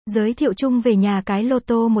Giới thiệu chung về nhà cái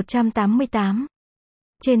Lotto 188.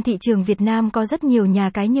 Trên thị trường Việt Nam có rất nhiều nhà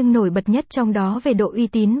cái nhưng nổi bật nhất trong đó về độ uy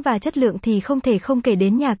tín và chất lượng thì không thể không kể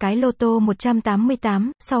đến nhà cái Lotto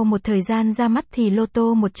 188. Sau một thời gian ra mắt thì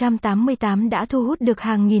Lotto 188 đã thu hút được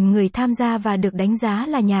hàng nghìn người tham gia và được đánh giá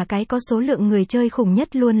là nhà cái có số lượng người chơi khủng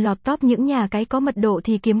nhất, luôn lọt top những nhà cái có mật độ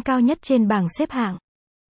thì kiếm cao nhất trên bảng xếp hạng.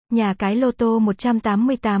 Nhà cái Lotto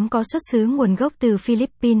 188 có xuất xứ nguồn gốc từ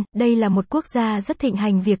Philippines, đây là một quốc gia rất thịnh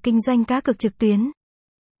hành việc kinh doanh cá cược trực tuyến.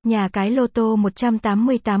 Nhà cái Lotto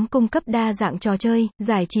 188 cung cấp đa dạng trò chơi,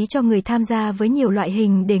 giải trí cho người tham gia với nhiều loại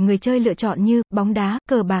hình để người chơi lựa chọn như bóng đá,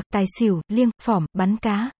 cờ bạc, tài xỉu, liêng, phỏm, bắn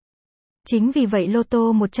cá. Chính vì vậy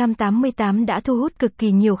Lotto 188 đã thu hút cực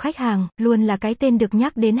kỳ nhiều khách hàng, luôn là cái tên được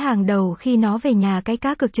nhắc đến hàng đầu khi nói về nhà cái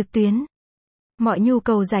cá cược trực tuyến. Mọi nhu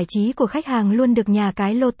cầu giải trí của khách hàng luôn được nhà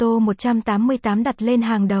cái Lotto 188 đặt lên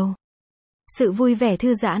hàng đầu. Sự vui vẻ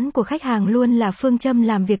thư giãn của khách hàng luôn là phương châm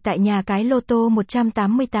làm việc tại nhà cái Lotto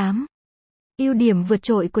 188. Ưu điểm vượt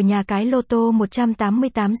trội của nhà cái Lotto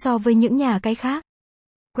 188 so với những nhà cái khác.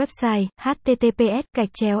 Website: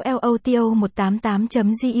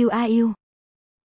 https://loto188.guru